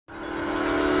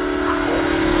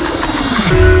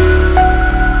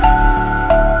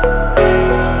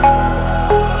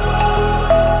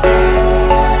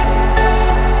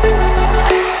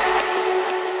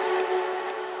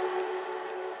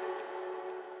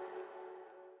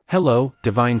Hello,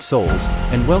 Divine Souls,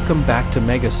 and welcome back to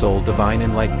Mega Soul Divine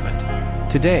Enlightenment.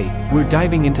 Today, we're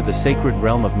diving into the sacred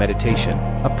realm of meditation,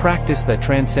 a practice that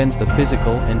transcends the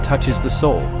physical and touches the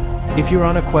soul. If you're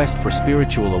on a quest for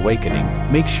spiritual awakening,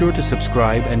 make sure to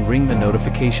subscribe and ring the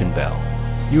notification bell.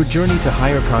 Your journey to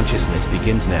higher consciousness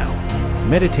begins now.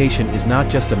 Meditation is not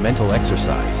just a mental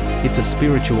exercise, it's a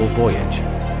spiritual voyage.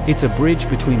 It's a bridge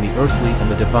between the earthly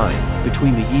and the divine,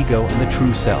 between the ego and the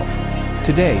true self.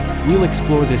 Today, we'll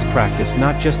explore this practice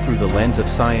not just through the lens of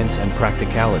science and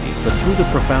practicality but through the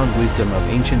profound wisdom of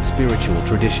ancient spiritual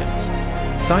traditions.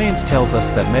 Science tells us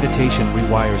that meditation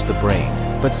rewires the brain,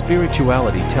 but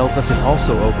spirituality tells us it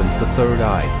also opens the third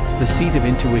eye, the seat of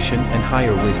intuition and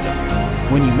higher wisdom.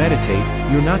 When you meditate,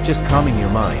 you're not just calming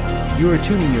your mind, you're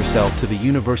attuning yourself to the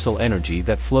universal energy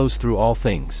that flows through all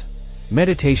things.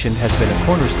 Meditation has been a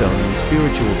cornerstone in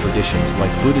spiritual traditions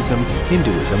like Buddhism,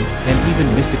 Hinduism, and even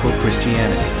mystical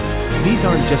Christianity. These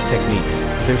aren't just techniques,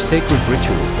 they're sacred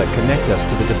rituals that connect us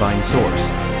to the divine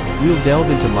source. We'll delve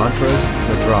into mantras,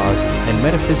 mudras, and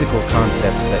metaphysical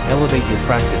concepts that elevate your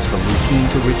practice from routine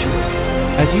to ritual.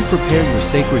 As you prepare your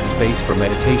sacred space for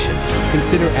meditation,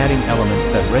 consider adding elements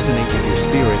that resonate with your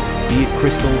spirit, be it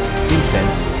crystals,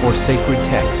 incense, or sacred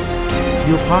texts.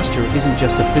 Your posture isn't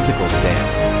just a physical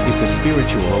stance, it's a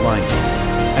spiritual alignment.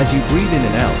 As you breathe in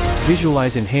and out,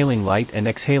 visualize inhaling light and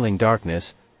exhaling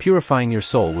darkness, purifying your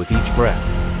soul with each breath.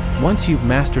 Once you've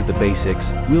mastered the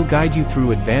basics, we'll guide you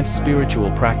through advanced spiritual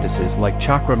practices like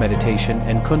chakra meditation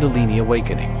and kundalini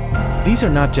awakening. These are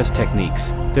not just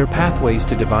techniques, they're pathways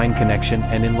to divine connection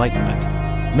and enlightenment.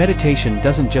 Meditation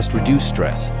doesn't just reduce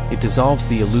stress, it dissolves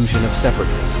the illusion of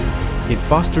separateness. It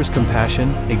fosters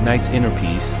compassion, ignites inner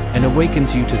peace, and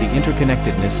awakens you to the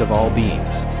interconnectedness of all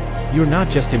beings. You're not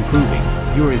just improving,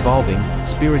 you're evolving,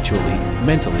 spiritually,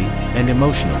 mentally, and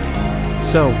emotionally.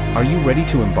 So, are you ready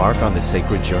to embark on this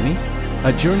sacred journey?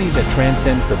 A journey that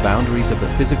transcends the boundaries of the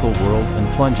physical world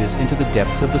and plunges into the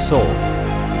depths of the soul.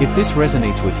 If this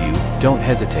resonates with you, don't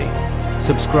hesitate.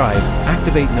 Subscribe,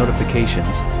 activate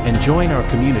notifications, and join our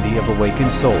community of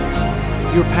awakened souls.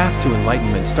 Your path to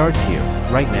enlightenment starts here,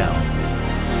 right now.